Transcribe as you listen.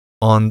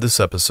On this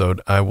episode,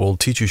 I will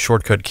teach you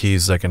shortcut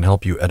keys that can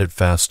help you edit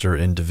faster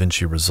in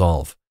DaVinci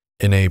Resolve.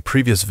 In a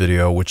previous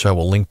video, which I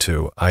will link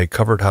to, I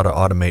covered how to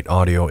automate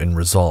audio in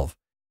Resolve,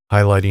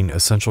 highlighting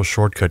essential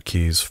shortcut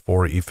keys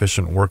for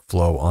efficient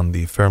workflow on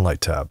the Fairlight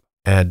tab.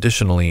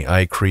 Additionally,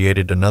 I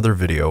created another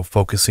video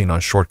focusing on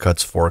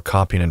shortcuts for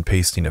copying and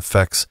pasting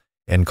effects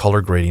and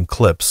color grading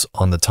clips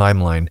on the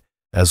timeline,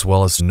 as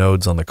well as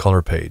nodes on the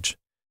color page.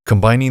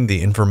 Combining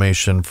the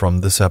information from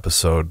this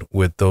episode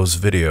with those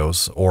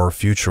videos or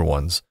future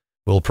ones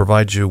will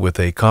provide you with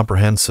a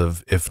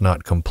comprehensive, if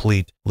not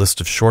complete,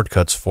 list of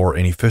shortcuts for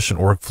an efficient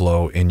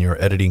workflow in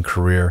your editing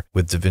career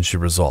with DaVinci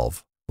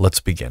Resolve. Let's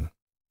begin.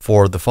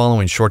 For the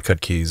following shortcut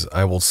keys,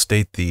 I will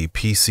state the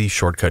PC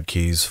shortcut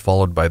keys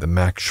followed by the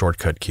Mac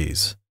shortcut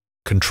keys.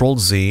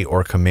 Control-Z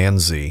or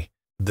Command-Z,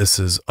 this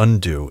is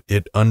undo.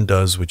 It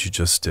undoes what you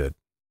just did.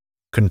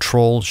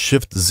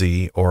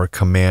 Control-Shift-Z or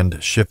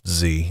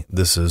Command-Shift-Z,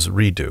 this is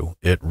redo.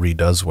 It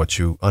redoes what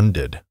you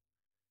undid.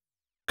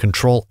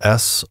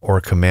 Control-S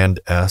or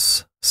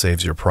Command-S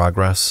saves your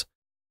progress.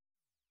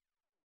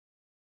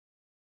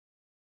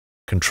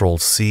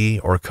 Control-C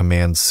or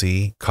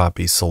Command-C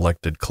copies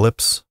selected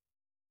clips.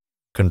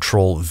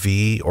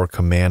 Control-V or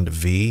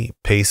Command-V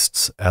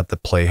pastes at the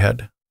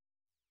playhead.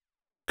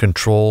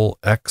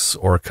 Control-X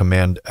or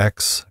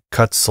Command-X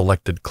cuts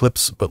selected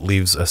clips but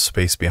leaves a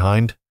space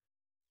behind.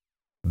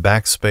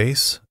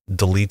 Backspace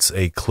deletes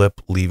a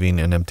clip leaving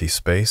an empty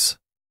space.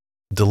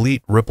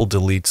 Delete ripple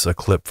deletes a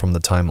clip from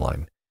the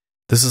timeline.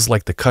 This is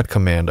like the cut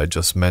command I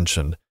just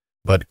mentioned,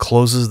 but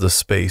closes the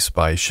space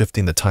by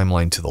shifting the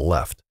timeline to the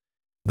left.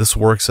 This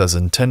works as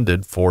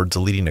intended for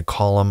deleting a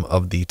column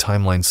of the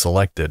timeline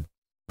selected,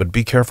 but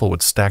be careful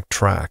with stacked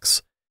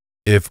tracks.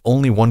 If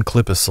only one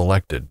clip is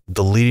selected,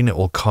 deleting it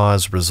will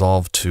cause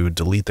Resolve to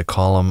delete the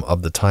column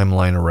of the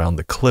timeline around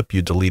the clip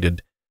you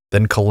deleted,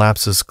 then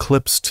collapses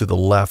clips to the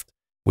left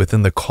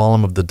within the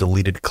column of the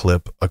deleted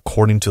clip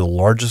according to the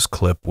largest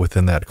clip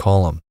within that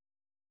column.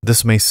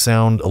 This may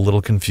sound a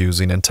little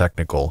confusing and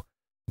technical,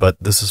 but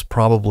this is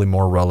probably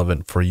more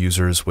relevant for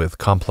users with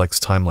complex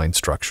timeline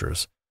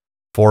structures.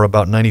 For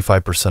about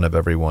 95% of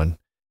everyone,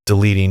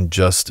 deleting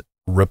just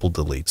ripple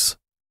deletes.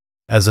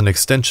 As an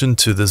extension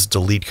to this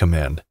delete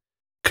command,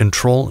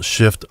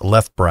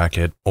 Control-Shift-Left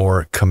bracket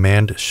or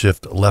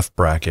Command-Shift-Left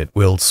bracket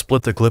will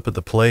split the clip at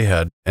the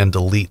playhead and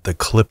delete the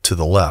clip to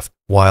the left,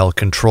 while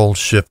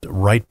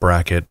Control-Shift-Right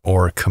bracket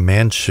or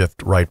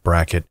Command-Shift-Right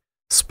bracket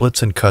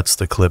splits and cuts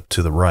the clip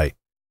to the right.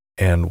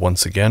 And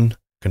once again,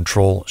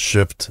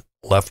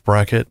 Control-Shift-Left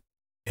bracket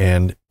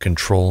and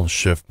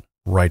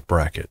Control-Shift-Right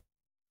bracket.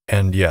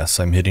 And yes,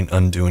 I'm hitting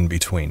undo in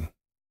between.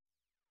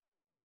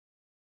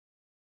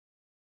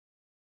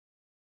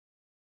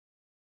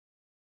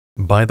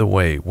 By the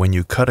way, when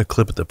you cut a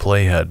clip at the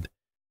playhead,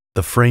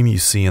 the frame you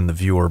see in the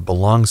viewer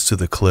belongs to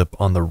the clip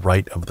on the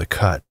right of the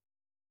cut.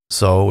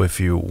 So if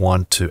you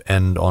want to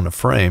end on a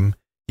frame,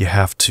 you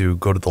have to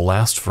go to the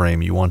last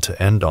frame you want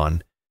to end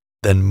on,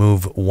 then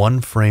move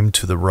one frame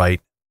to the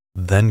right,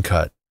 then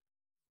cut.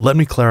 Let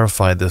me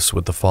clarify this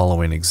with the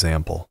following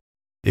example.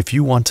 If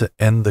you want to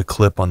end the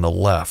clip on the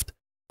left,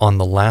 on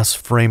the last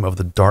frame of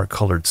the dark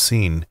colored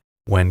scene,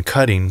 when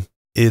cutting,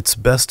 it's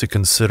best to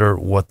consider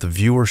what the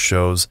viewer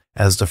shows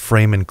as the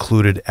frame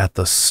included at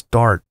the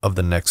start of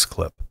the next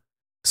clip.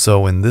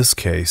 So in this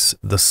case,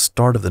 the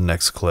start of the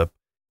next clip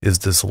is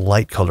this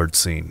light-colored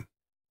scene.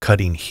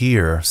 Cutting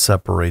here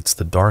separates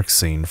the dark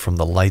scene from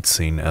the light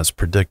scene as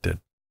predicted.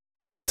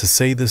 To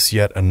say this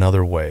yet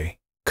another way,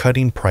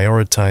 cutting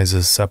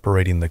prioritizes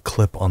separating the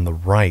clip on the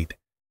right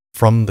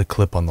from the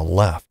clip on the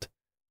left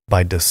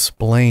by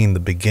displaying the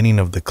beginning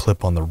of the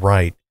clip on the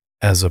right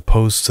as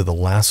opposed to the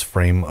last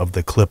frame of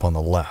the clip on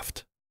the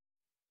left.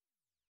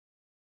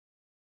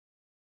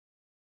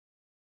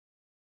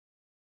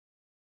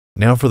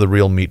 Now for the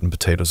real meat and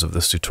potatoes of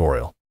this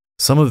tutorial.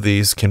 Some of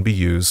these can be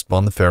used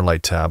on the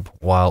Fairlight tab,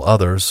 while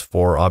others,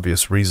 for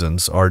obvious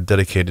reasons, are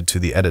dedicated to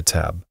the Edit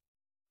tab.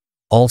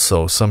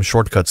 Also, some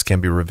shortcuts can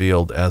be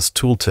revealed as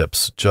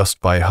tooltips just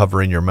by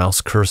hovering your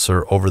mouse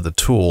cursor over the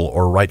tool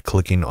or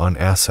right-clicking on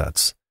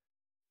assets.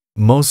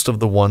 Most of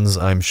the ones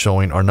I'm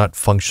showing are not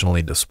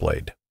functionally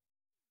displayed.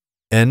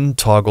 N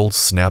toggles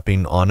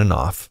snapping on and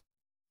off.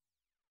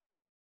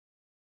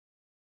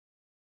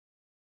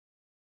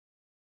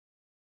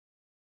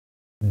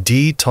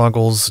 D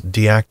toggles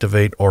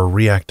deactivate or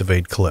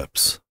reactivate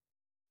clips.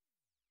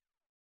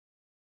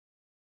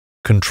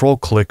 Control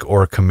click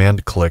or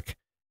command click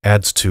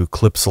adds to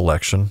clip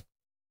selection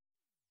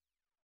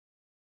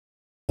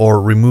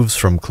or removes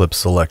from clip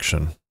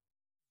selection.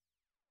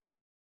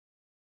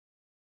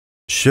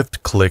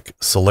 Shift click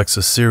selects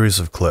a series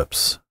of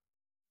clips.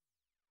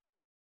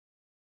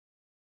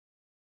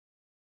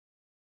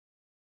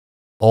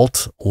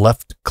 Alt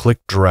left click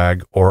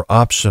drag or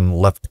Option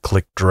left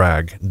click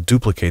drag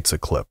duplicates a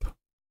clip.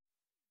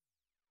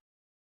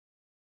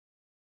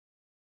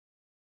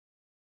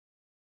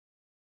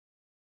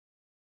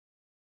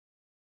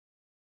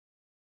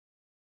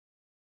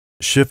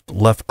 Shift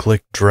left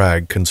click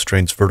drag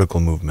constrains vertical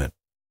movement.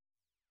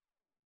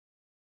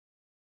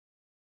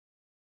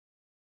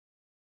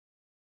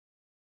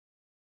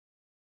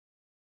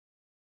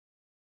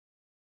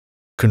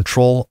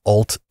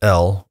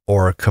 Control-Alt-L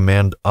or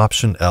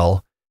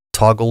Command-Option-L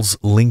toggles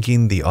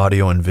linking the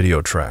audio and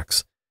video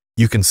tracks.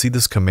 You can see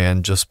this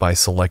command just by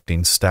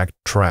selecting Stacked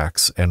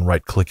Tracks and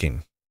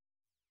right-clicking.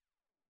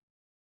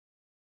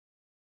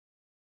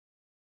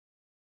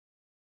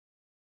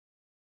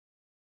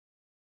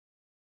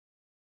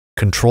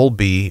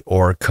 Control-B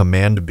or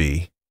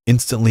Command-B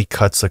instantly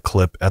cuts a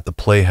clip at the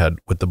playhead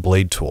with the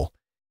blade tool.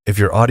 If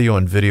your audio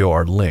and video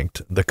are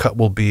linked, the cut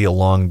will be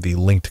along the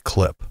linked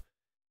clip.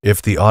 If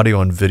the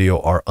audio and video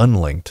are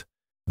unlinked,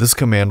 this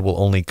command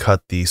will only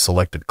cut the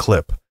selected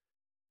clip.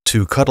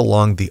 To cut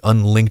along the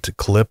unlinked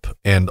clip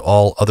and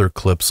all other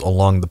clips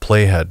along the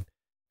playhead,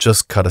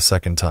 just cut a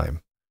second time.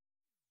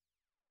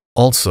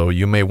 Also,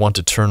 you may want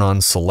to turn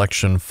on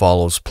Selection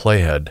Follows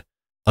Playhead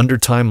under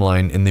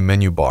Timeline in the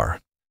menu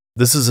bar.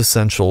 This is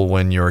essential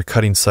when you're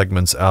cutting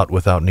segments out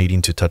without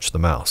needing to touch the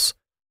mouse.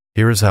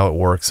 Here is how it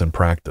works in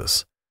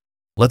practice.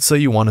 Let's say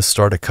you want to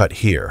start a cut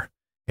here,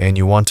 and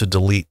you want to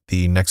delete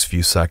the next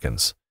few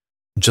seconds.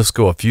 Just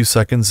go a few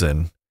seconds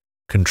in,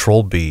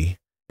 Control-B,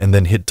 and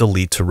then hit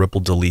Delete to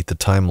ripple delete the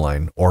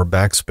timeline, or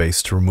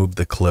backspace to remove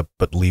the clip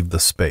but leave the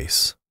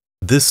space.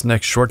 This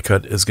next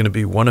shortcut is going to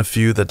be one of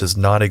few that does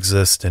not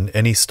exist in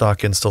any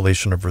stock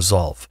installation of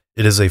Resolve.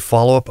 It is a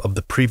follow-up of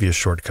the previous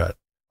shortcut.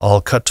 I'll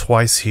cut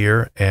twice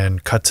here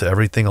and cut to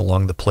everything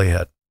along the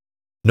playhead.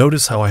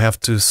 Notice how I have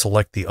to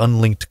select the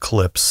unlinked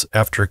clips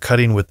after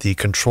cutting with the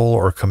Control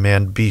or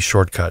Command-B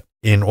shortcut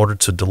in order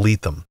to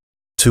delete them.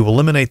 To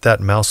eliminate that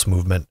mouse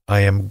movement,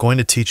 I am going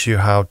to teach you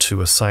how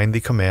to assign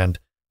the command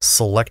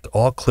Select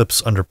All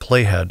Clips under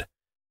Playhead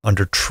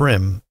under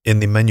Trim in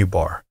the menu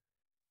bar.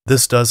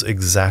 This does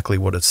exactly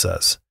what it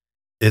says.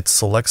 It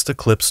selects the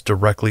clips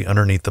directly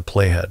underneath the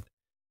playhead.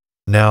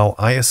 Now,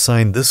 I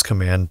assign this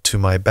command to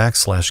my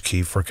 /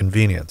 key for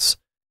convenience.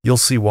 You'll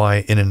see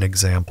why in an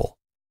example.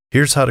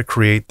 Here's how to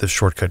create the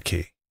shortcut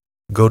key.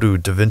 Go to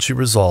DaVinci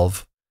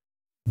Resolve,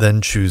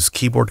 then choose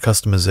Keyboard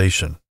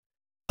Customization.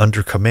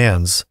 Under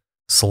Commands,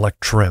 select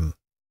Trim.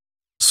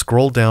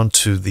 Scroll down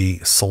to the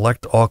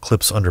Select All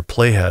Clips under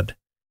Playhead.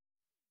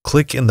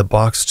 Click in the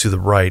box to the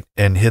right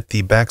and hit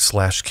the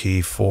 /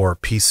 key for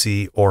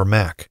PC or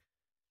Mac.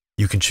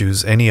 You can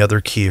choose any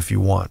other key if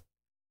you want.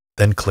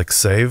 Then click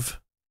Save,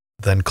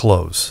 then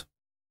Close.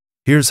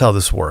 Here's how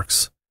this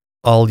works.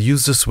 I'll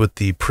use this with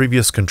the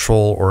previous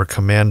Control or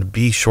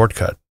Command-B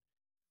shortcut.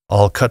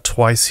 I'll cut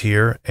twice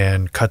here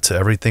and cut to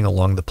everything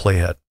along the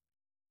playhead.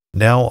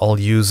 Now I'll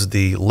use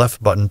the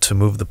left button to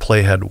move the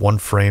playhead one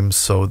frame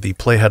so the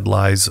playhead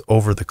lies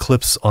over the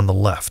clips on the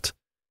left.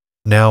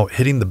 Now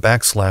hitting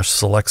the /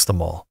 selects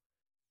them all.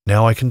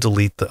 Now I can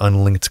delete the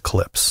unlinked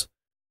clips.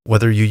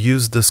 Whether you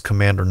use this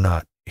command or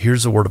not,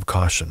 here's a word of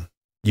caution.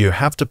 You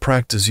have to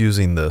practice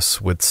using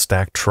this with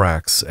stacked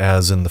tracks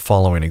as in the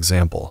following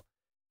example.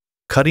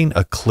 Cutting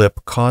a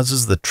clip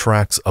causes the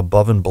tracks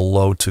above and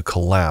below to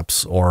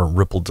collapse or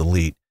ripple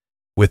delete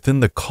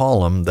within the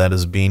column that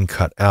is being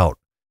cut out.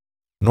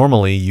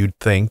 Normally, you'd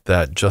think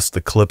that just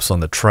the clips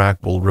on the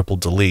track will ripple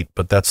delete,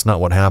 but that's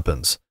not what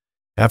happens.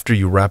 After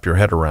you wrap your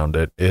head around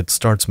it, it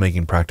starts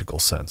making practical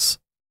sense.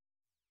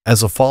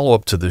 As a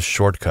follow-up to this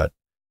shortcut,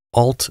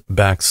 Alt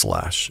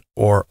 /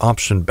 or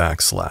Option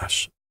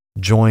 /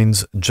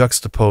 joins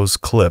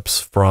juxtaposed clips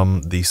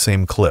from the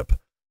same clip.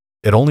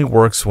 It only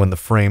works when the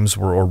frames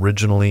were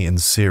originally in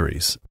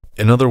series.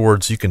 In other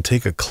words, you can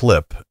take a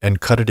clip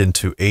and cut it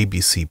into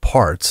ABC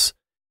parts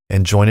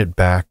and join it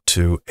back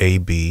to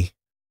AB,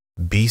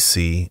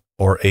 BC,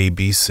 or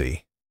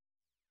ABC.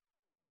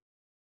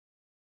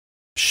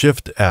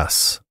 Shift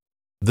S.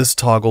 This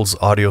toggles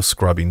audio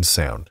scrubbing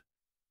sound.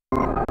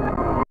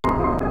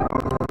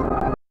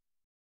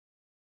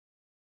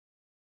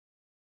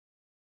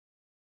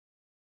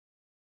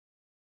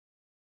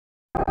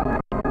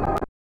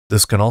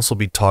 This can also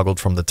be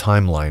toggled from the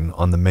timeline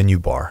on the menu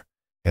bar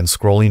and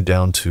scrolling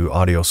down to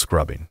audio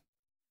scrubbing.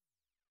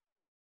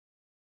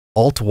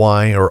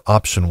 Alt-Y or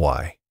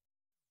Option-Y.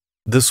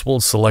 This will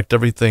select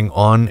everything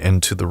on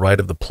and to the right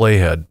of the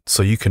playhead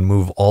so you can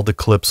move all the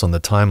clips on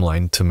the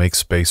timeline to make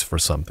space for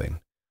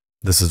something.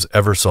 This is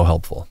ever so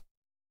helpful.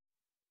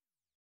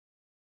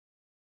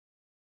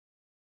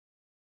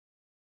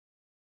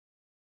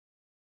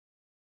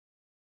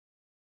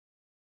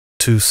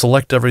 To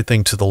select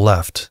everything to the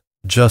left,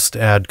 just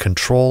add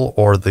Control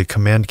or the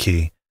Command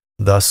key,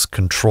 thus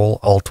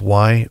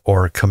Control-Alt-Y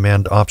or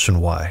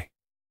Command-Option-Y.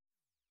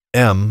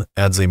 M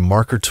adds a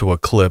marker to a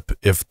clip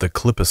if the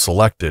clip is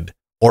selected,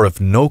 or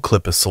if no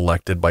clip is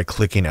selected by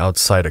clicking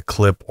outside a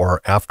clip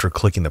or after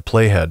clicking the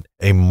playhead,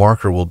 a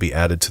marker will be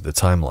added to the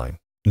timeline.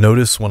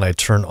 Notice when I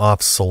turn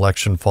off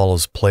Selection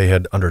Follows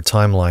Playhead under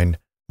Timeline,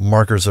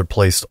 markers are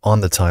placed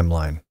on the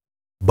timeline.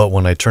 But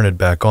when I turn it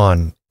back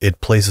on, it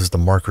places the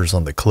markers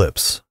on the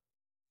clips.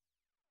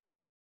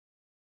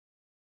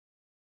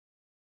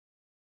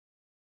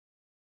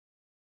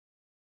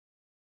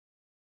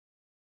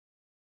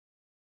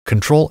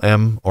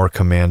 Control-M or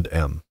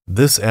Command-M.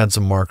 This adds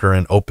a marker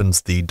and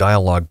opens the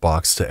dialog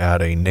box to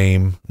add a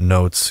name,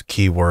 notes,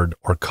 keyword,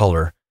 or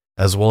color,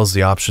 as well as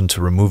the option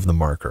to remove the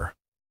marker.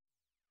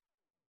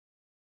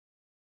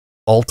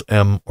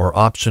 Alt-M or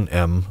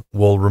Option-M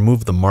will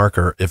remove the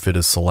marker if it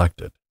is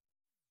selected.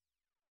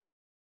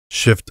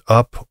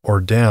 Shift-Up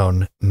or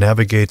Down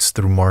navigates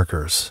through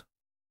markers.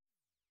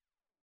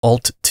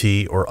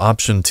 Alt-T or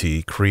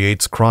Option-T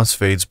creates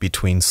crossfades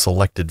between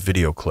selected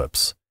video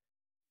clips.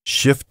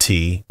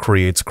 Shift-T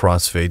creates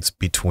crossfades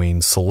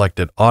between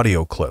selected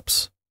audio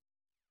clips.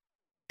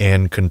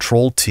 And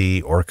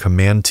Control-T or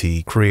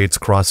Command-T creates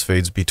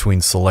crossfades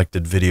between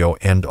selected video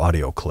and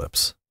audio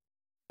clips.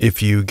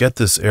 If you get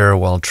this error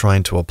while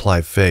trying to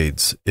apply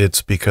fades,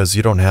 it's because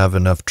you don't have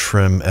enough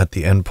trim at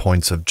the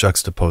endpoints of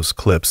juxtaposed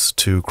clips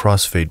to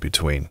crossfade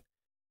between.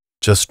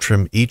 Just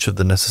trim each of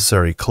the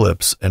necessary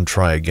clips and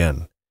try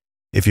again.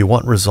 If you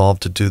want Resolve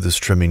to do this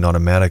trimming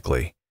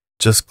automatically,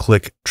 just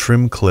click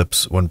Trim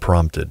Clips when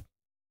prompted.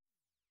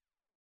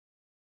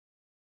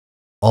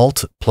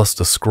 Alt plus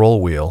the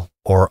scroll wheel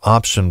or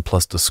Option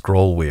plus the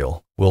scroll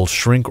wheel will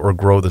shrink or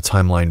grow the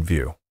timeline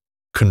view.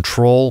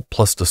 Control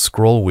plus the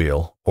scroll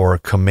wheel or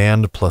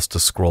Command plus the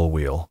scroll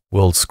wheel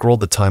will scroll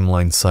the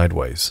timeline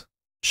sideways.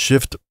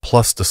 Shift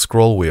plus the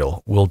scroll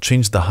wheel will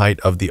change the height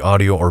of the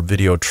audio or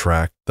video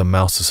track the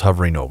mouse is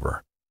hovering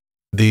over.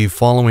 The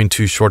following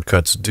two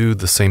shortcuts do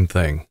the same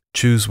thing.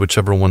 Choose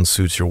whichever one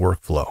suits your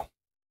workflow.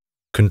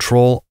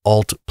 Control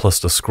Alt plus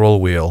the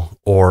scroll wheel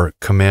or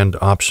Command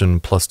Option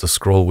plus the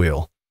scroll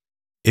wheel.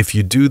 If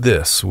you do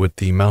this with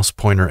the mouse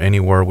pointer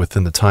anywhere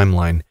within the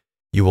timeline,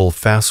 you will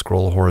fast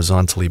scroll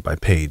horizontally by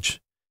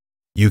page.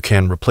 You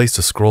can replace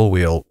the scroll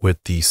wheel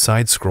with the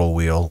side scroll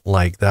wheel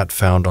like that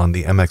found on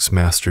the MX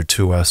Master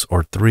 2S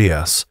or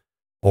 3S,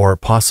 or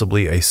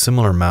possibly a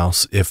similar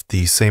mouse if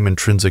the same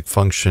intrinsic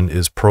function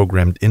is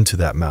programmed into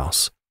that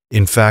mouse.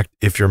 In fact,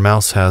 if your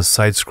mouse has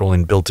side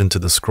scrolling built into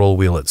the scroll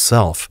wheel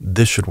itself,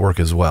 this should work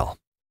as well.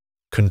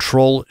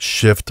 Control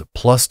Shift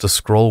plus the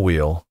scroll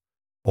wheel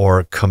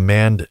or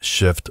Command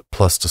Shift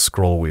plus the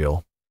scroll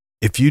wheel.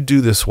 If you do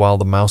this while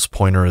the mouse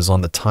pointer is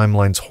on the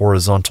timeline's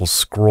horizontal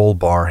scroll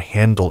bar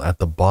handle at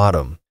the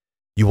bottom,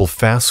 you will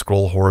fast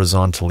scroll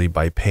horizontally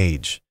by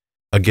page.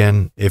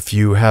 Again, if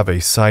you have a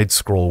side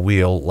scroll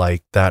wheel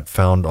like that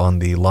found on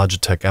the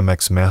Logitech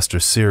MX Master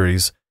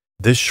series,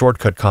 this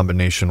shortcut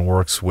combination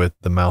works with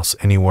the mouse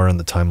anywhere in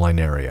the timeline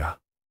area.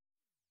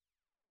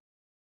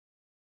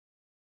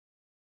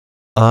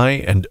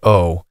 I and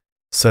O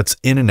sets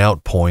in and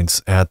out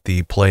points at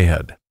the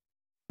playhead.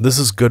 This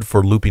is good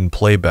for looping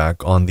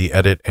playback on the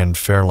Edit and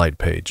Fairlight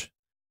page.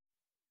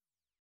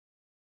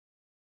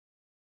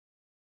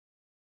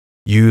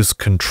 Use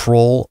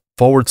Control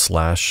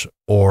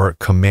 / or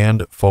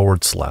Command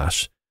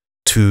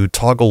 / to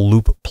toggle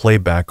loop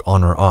playback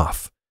on or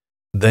off.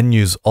 Then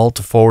use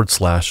Alt /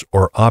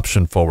 or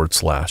Option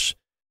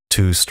 /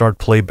 to start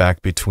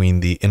playback between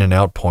the in and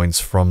out points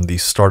from the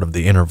start of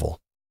the interval.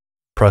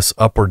 Press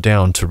up or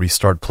down to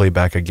restart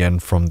playback again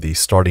from the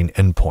starting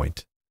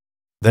endpoint.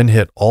 Then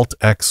hit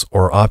Alt-X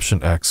or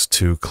Option-X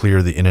to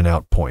clear the in and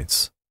out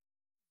points.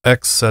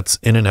 X sets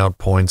in and out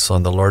points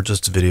on the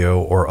largest video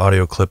or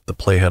audio clip the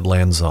playhead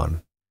lands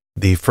on.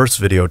 The first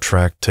video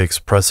track takes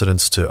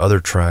precedence to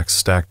other tracks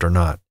stacked or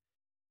not.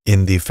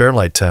 In the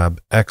Fairlight tab,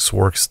 X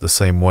works the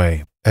same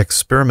way.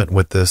 Experiment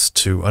with this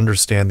to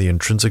understand the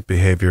intrinsic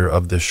behavior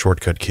of this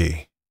shortcut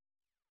key.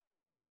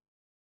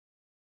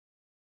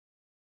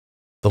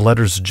 The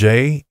letters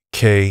J,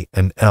 K,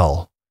 and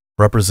L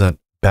represent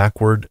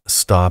backward,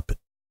 stop,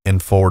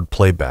 and forward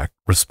playback,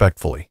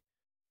 respectively.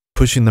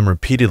 Pushing them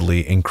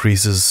repeatedly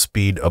increases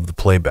speed of the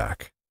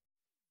playback.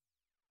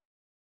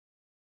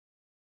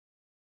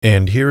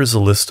 And here is a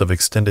list of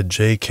extended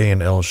J, K,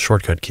 and L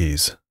shortcut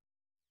keys.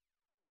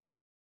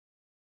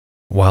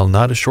 While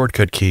not a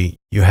shortcut key,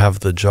 you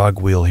have the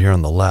jog wheel here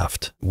on the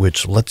left,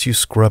 which lets you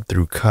scrub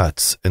through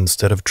cuts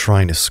instead of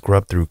trying to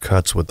scrub through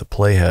cuts with the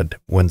playhead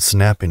when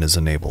snapping is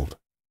enabled.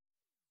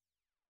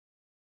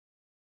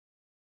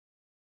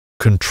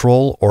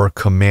 Control or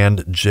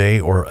Command J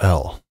or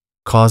L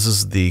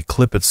causes the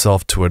clip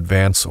itself to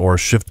advance or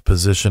shift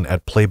position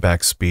at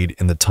playback speed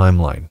in the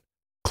timeline.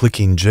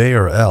 Clicking J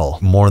or L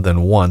more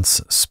than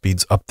once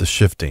speeds up the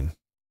shifting.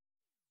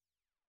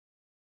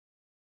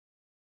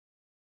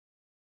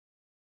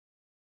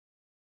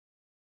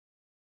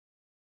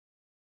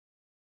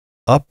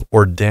 Up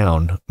or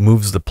down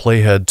moves the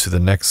playhead to the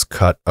next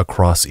cut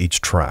across each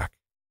track.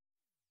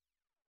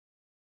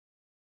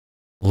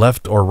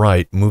 Left or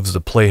right moves the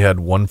playhead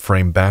one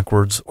frame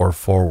backwards or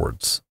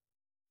forwards.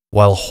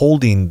 While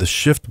holding the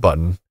Shift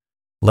button,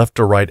 left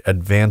or right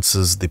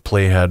advances the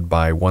playhead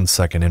by 1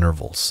 second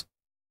intervals.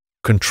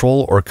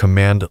 Control or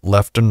Command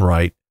left and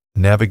right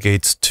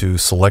navigates to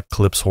select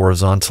clips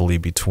horizontally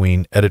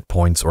between edit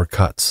points or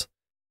cuts.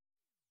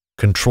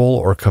 Control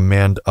or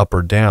Command up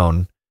or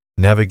down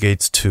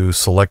navigates to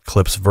select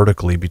clips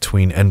vertically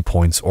between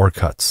endpoints or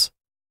cuts.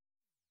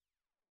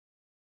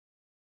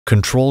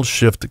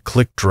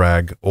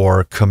 Control-Shift-Click-Drag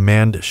or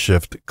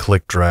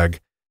Command-Shift-Click-Drag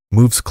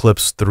moves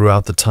clips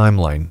throughout the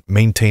timeline,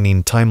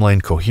 maintaining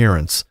timeline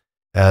coherence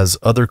as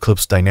other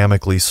clips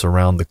dynamically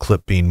surround the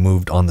clip being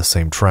moved on the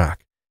same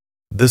track.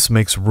 This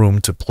makes room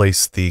to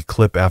place the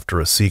clip after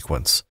a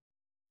sequence.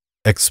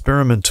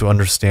 Experiment to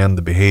understand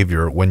the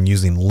behavior when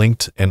using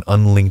linked and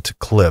unlinked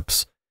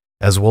clips,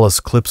 as well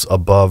as clips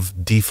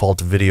above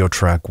default video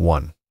track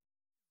 1.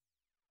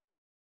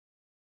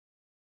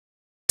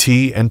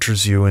 T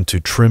enters you into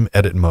trim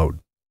edit mode.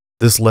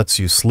 This lets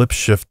you slip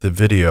shift the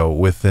video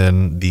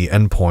within the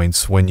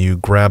endpoints when you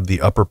grab the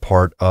upper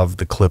part of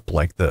the clip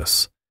like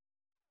this.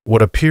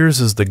 What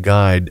appears is the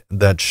guide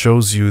that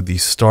shows you the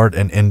start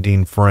and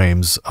ending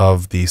frames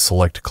of the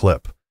select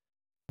clip.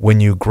 When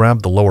you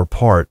grab the lower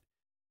part,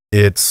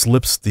 it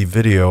slips the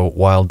video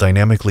while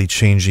dynamically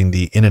changing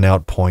the in and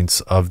out points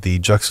of the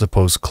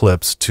juxtaposed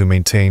clips to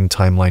maintain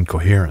timeline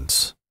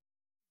coherence.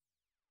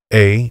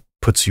 A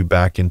puts you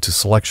back into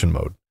selection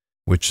mode,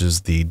 which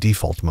is the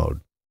default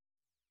mode.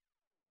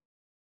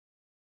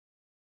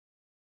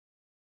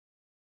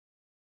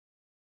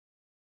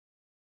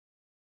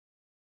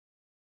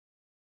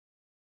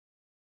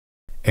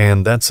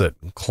 And that's it.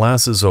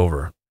 Class is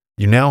over.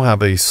 You now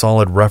have a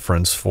solid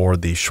reference for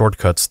the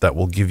shortcuts that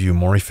will give you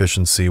more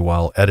efficiency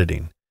while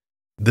editing.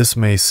 This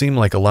may seem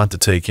like a lot to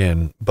take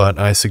in, but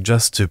I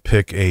suggest to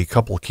pick a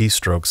couple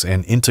keystrokes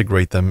and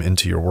integrate them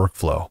into your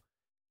workflow.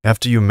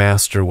 After you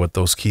master what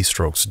those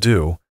keystrokes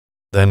do,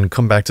 then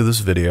come back to this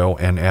video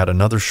and add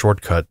another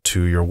shortcut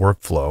to your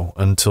workflow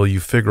until you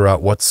figure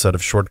out what set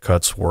of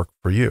shortcuts work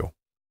for you.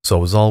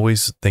 So as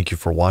always, thank you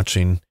for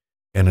watching.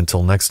 And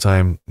until next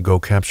time, go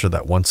capture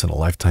that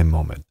once-in-a-lifetime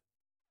moment.